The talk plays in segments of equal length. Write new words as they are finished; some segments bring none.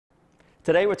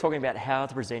Today we're talking about how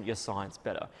to present your science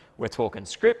better. We're talking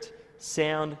script,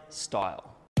 sound,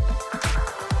 style.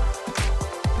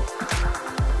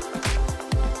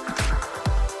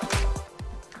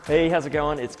 Hey, how's it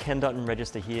going? It's Ken Dutton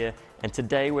Register here, and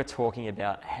today we're talking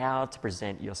about how to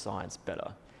present your science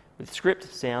better with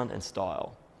script, sound, and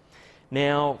style.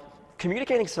 Now,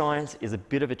 communicating science is a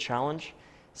bit of a challenge.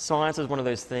 Science is one of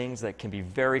those things that can be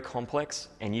very complex,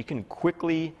 and you can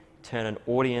quickly turn an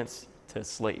audience to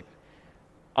sleep.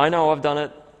 I know I've done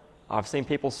it. I've seen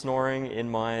people snoring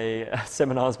in my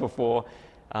seminars before,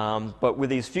 but with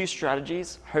these few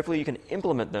strategies, hopefully you can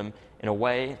implement them in a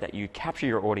way that you capture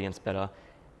your audience better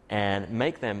and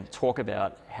make them talk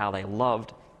about how they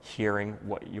loved hearing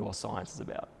what your science is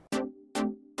about.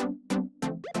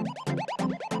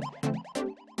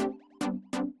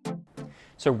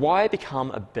 So why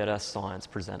become a better science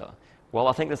presenter? Well,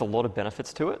 I think there's a lot of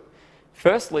benefits to it.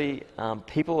 Firstly,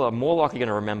 people are more likely going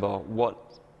to remember what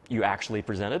you actually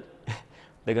presented.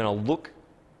 They're going to look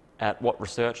at what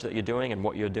research that you're doing and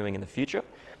what you're doing in the future.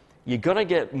 You're going to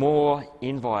get more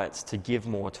invites to give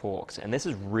more talks, and this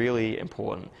is really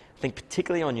important. I think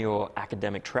particularly on your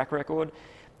academic track record,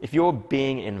 if you're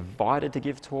being invited to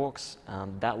give talks,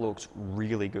 that looks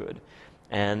really good.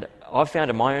 And I've found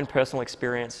in my own personal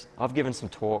experience, I've given some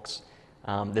talks.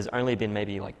 There's only been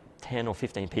maybe like 10 or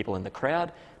 15 people in the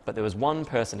crowd, but there was one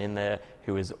person in there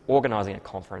who was organizing a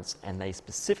conference, and they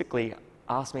specifically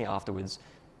asked me afterwards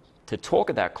to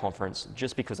talk at that conference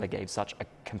just because I gave such a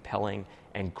compelling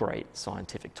and great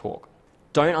scientific talk.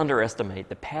 Don't underestimate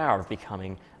the power of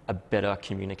becoming a better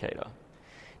communicator.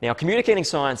 Now, communicating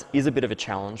science is a bit of a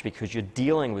challenge because you're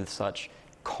dealing with such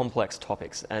complex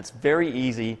topics, and it's very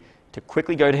easy to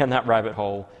quickly go down that rabbit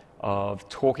hole of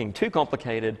talking too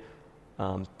complicated,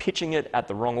 pitching it at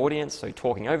the wrong audience, so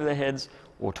talking over their heads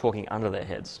or talking under their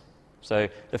heads. So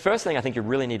the first thing I think you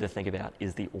really need to think about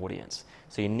is the audience.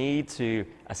 So you need to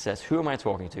assess, who am I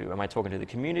talking to? Am I talking to the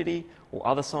community or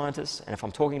other scientists? And if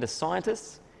I'm talking to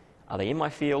scientists, are they in my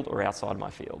field or outside my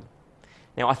field?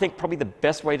 Now, I think probably the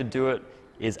best way to do it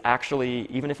is actually,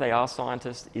 even if they are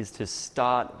scientists, is to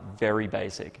start very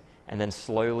basic and then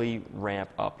slowly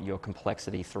ramp up your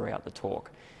complexity throughout the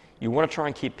talk. You want to try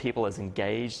and keep people as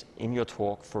engaged in your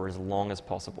talk for as long as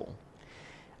possible.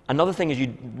 Another thing is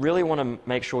you really want to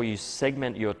make sure you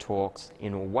segment your talks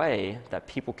in a way that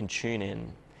people can tune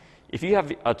in. If you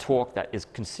have a talk that is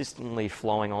consistently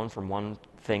flowing on from one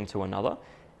thing to another,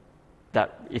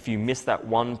 that if you miss that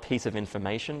one piece of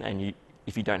information and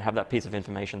if you don't have that piece of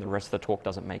information, the rest of the talk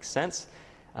doesn't make sense.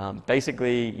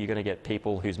 Basically, you're going to get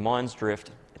people whose minds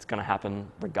drift. It's going to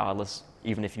happen regardless,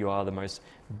 even if you are the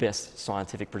best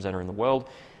scientific presenter in the world.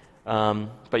 But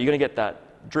you're going to get that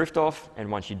drift off, and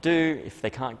once you do, if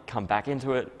they can't come back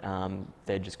into it,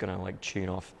 they're just going to like tune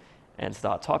off and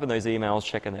start typing those emails,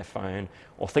 checking their phone,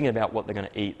 or thinking about what they're going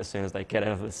to eat as soon as they get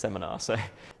out of the seminar. So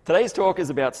today's talk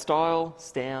is about style,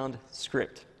 sound,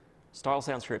 script. Style,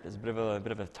 sound, script is a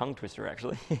bit of a tongue twister,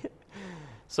 actually.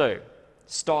 So,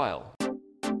 style.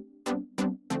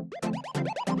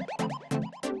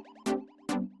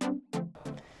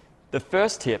 The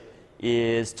first tip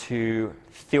is to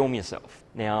film yourself.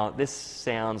 Now, this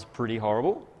sounds pretty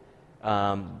horrible.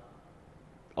 A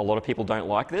lot of people don't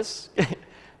like this,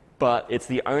 but it's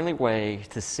the only way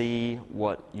to see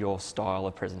what your style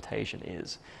of presentation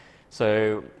is.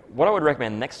 So what I would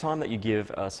recommend next time that you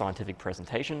give a scientific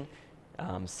presentation,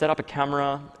 set up a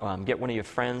camera, get one of your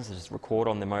friends to just record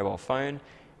on their mobile phone,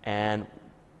 and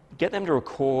get them to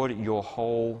record your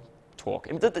whole talk.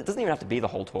 It doesn't even have to be the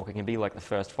whole talk, it can be like the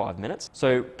first 5 minutes.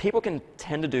 So people can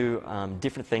tend to do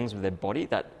different things with their body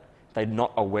that they're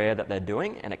not aware that they're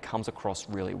doing, and it comes across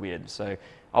really weird. So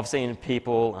I've seen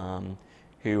people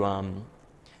who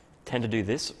tend to do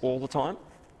this all the time.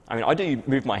 I mean, I do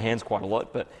move my hands quite a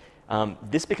lot, but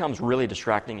this becomes really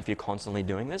distracting if you're constantly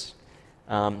doing this.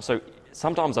 So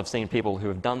sometimes I've seen people who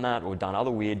have done that or done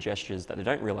other weird gestures that they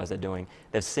don't realize they're doing.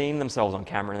 They've seen themselves on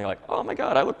camera and they're like, oh my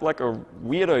God, I look like a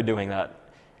weirdo doing that.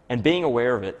 And being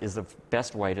aware of it is the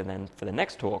best way to then, for the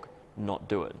next talk, not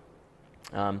do it.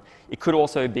 It could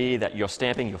also be that you're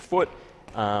stamping your foot,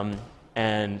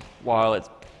 and while it's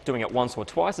doing it once or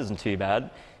twice isn't too bad,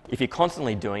 if you're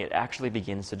constantly doing it, it actually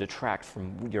begins to detract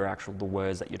from the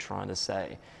words that you're trying to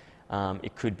say.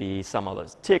 It could be some other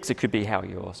tics, it could be how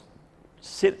you're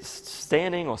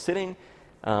standing or sitting.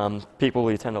 People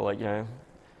who tend to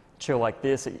chill like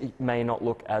this, it may not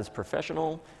look as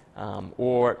professional,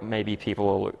 or maybe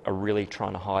people are really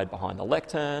trying to hide behind the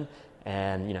lectern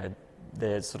and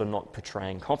they're sort of not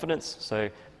portraying confidence. So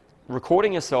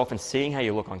recording yourself and seeing how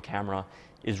you look on camera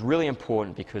is really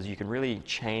important because you can really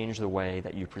change the way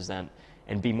that you present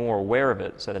and be more aware of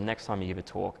it, so the next time you give a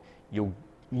talk, you'll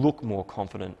look more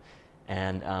confident,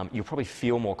 and you'll probably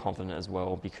feel more confident as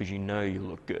well because you know you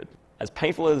look good. As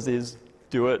painful as it is,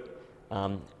 do it.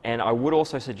 And I would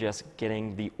also suggest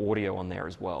getting the audio on there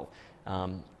as well.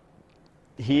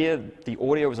 Here, the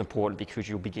audio is important because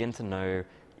you'll begin to know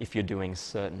if you're doing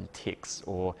certain tics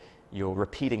or you're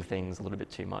repeating things a little bit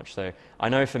too much. So I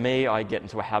know for me, I get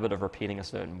into a habit of repeating a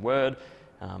certain word.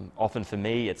 Often for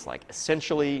me, it's like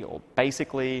essentially or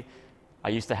basically. I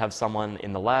used to have someone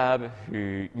in the lab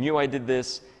who knew I did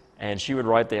this, and she would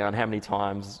write down how many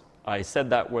times I said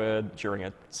that word during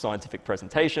a scientific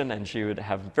presentation, and she would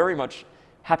have very much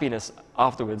happiness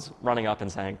afterwards running up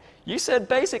and saying, "You said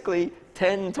basically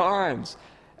 10 times."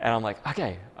 And I'm like,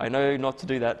 okay, I know not to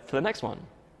do that for the next one.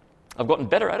 I've gotten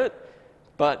better at it,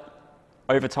 but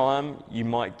over time, you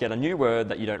might get a new word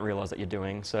that you don't realize that you're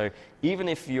doing. So even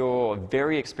if you're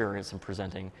very experienced in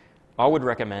presenting, I would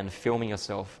recommend filming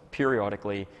yourself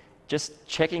periodically, just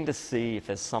checking to see if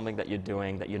there's something that you're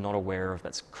doing that you're not aware of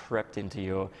that's crept into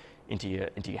your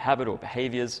habit or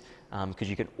behaviors, because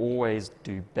you can always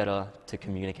do better to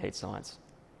communicate science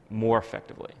more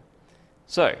effectively.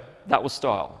 So that was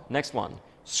style. Next one,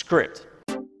 script.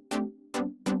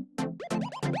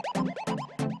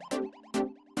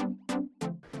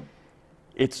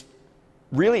 It's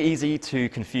really easy to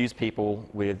confuse people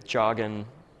with jargon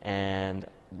and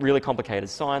really complicated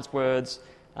science words,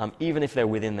 even if they're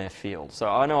within their field. So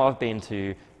I know I've been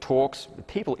to talks with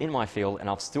people in my field, and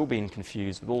I've still been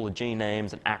confused with all the G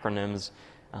names and acronyms.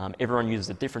 Everyone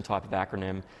uses a different type of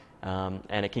acronym,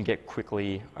 and it can get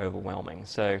quickly overwhelming.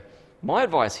 So my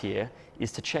advice here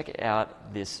is to check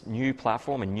out this new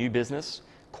platform, a new business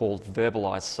called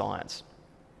Verbalized Science.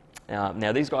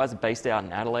 Now these guys are based out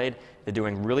in Adelaide. They're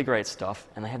doing really great stuff,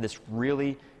 and they have this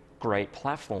really great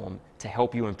platform to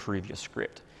help you improve your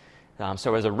script.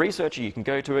 So as a researcher, you can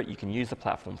go to it, you can use the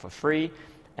platform for free,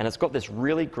 and it's got this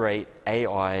really great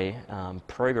AI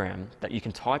program that you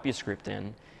can type your script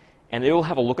in, and it'll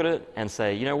have a look at it and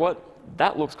say, you know what,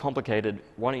 that looks complicated,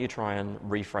 why don't you try and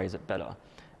rephrase it better?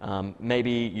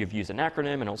 Maybe you've used an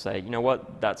acronym, and it'll say, you know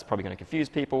what, that's probably going to confuse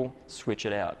people, switch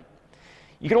it out.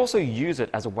 You can also use it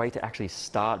as a way to actually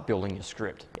start building your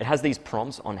script. It has these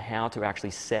prompts on how to actually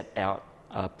set out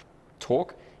a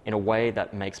talk in a way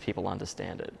that makes people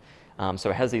understand it.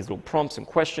 So it has these little prompts and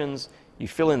questions, you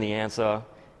fill in the answer,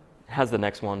 it has the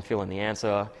next one, fill in the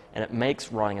answer, and it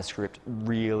makes writing a script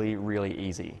really, really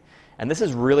easy. And this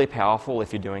is really powerful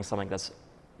if you're doing something that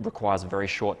requires a very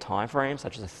short time frame,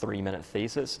 such as a 3-minute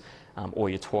thesis, or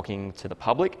you're talking to the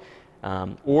public,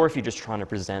 or if you're just trying to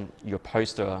present your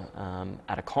poster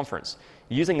at a conference.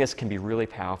 Using this can be really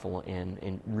powerful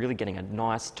in really getting a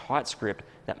nice, tight script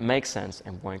that makes sense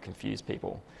and won't confuse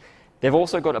people. They've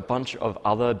also got a bunch of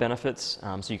other benefits,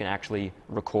 so you can actually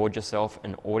record yourself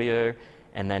in audio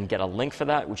and then get a link for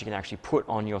that, which you can actually put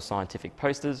on your scientific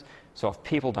posters. So if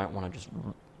people don't want to just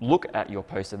look at your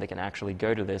poster, they can actually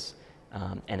go to this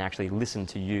and actually listen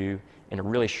to you in a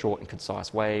really short and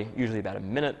concise way, usually about a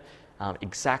minute,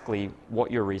 exactly what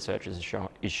your research is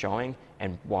showing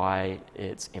and why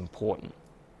it's important.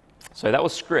 So that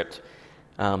was script.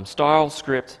 Style,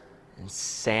 script, and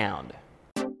sound.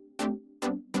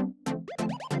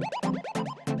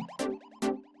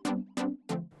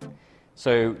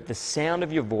 So the sound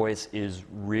of your voice is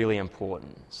really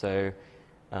important. So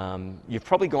you've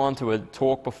probably gone to a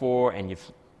talk before, and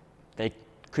they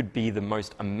could be the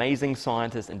most amazing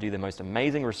scientists and do the most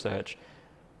amazing research,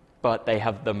 but they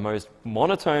have the most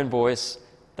monotone voice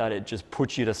that it just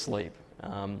puts you to sleep.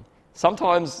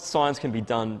 Sometimes science can be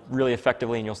done really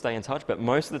effectively and you'll stay in touch, but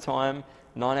most of the time,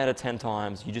 9 out of 10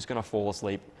 times, you're just going to fall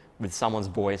asleep with someone's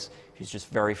voice who's just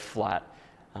very flat.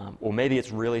 Or maybe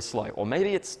it's really slow, or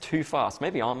maybe it's too fast.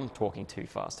 Maybe I'm talking too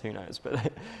fast, who knows?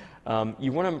 But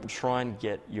you want to try and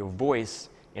get your voice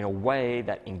in a way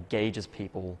that engages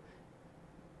people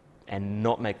and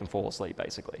not make them fall asleep,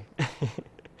 basically.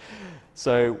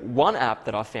 So one app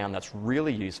that I found that's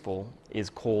really useful is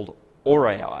called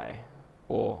Orai,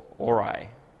 or Orai.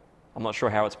 I'm not sure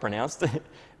how it's pronounced,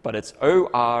 but it's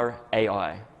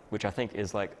O-R-A-I, which I think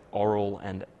is like oral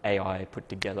and AI put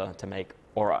together to make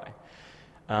Orai.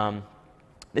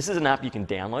 This is an app you can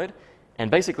download, and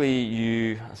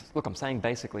basically look, I'm saying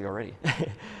basically already.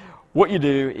 What you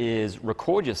do is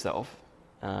record yourself,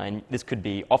 and this could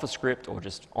be off a script or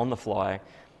just on the fly,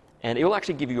 and it will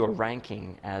actually give you a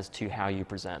ranking as to how you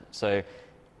present. So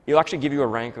it'll actually give you a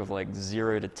rank of like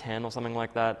 0 to 10 or something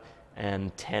like that,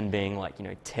 and 10 being like, you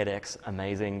know, TEDx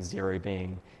amazing, 0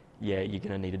 being, yeah, you're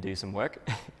gonna need to do some work.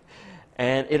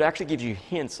 And it actually gives you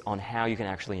hints on how you can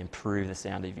actually improve the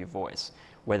sound of your voice.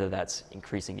 whether that's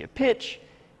increasing your pitch,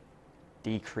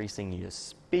 decreasing your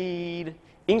speed,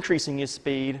 increasing your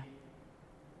speed,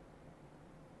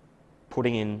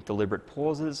 putting in deliberate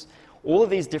pauses. All of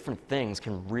these different things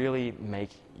can really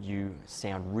make you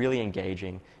sound really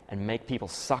engaging and make people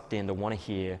sucked in to want to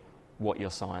hear what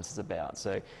your science is about.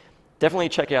 So definitely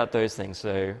check out those things.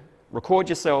 So record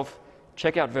yourself,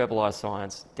 check out Verbalize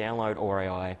Science, download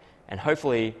ORAI, and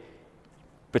hopefully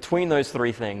between those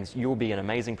three things, you'll be an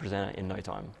amazing presenter in no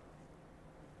time.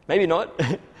 Maybe not.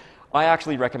 I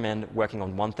actually recommend working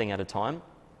on one thing at a time.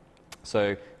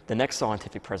 So the next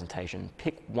scientific presentation,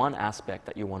 pick one aspect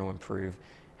that you want to improve,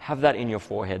 have that in your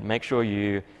forehead, make sure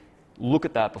you look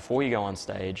at that before you go on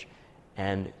stage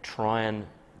and try and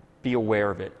be aware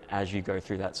of it as you go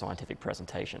through that scientific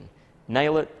presentation.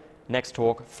 Nail it, next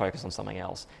talk, focus on something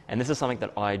else. And this is something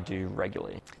that I do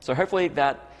regularly. So hopefully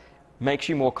that makes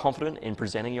you more confident in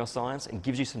presenting your science and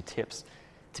gives you some tips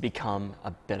to become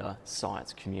a better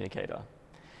science communicator.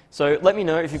 So let me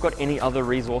know if you've got any other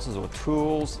resources or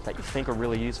tools that you think are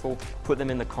really useful. Put them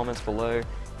in the comments below.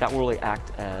 That will really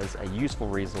act as a useful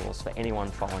resource for anyone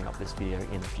following up this video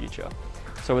in the future.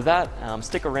 So with that,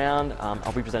 stick around.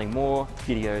 I'll be presenting more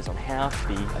videos on how to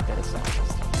be a better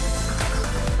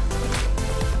scientist.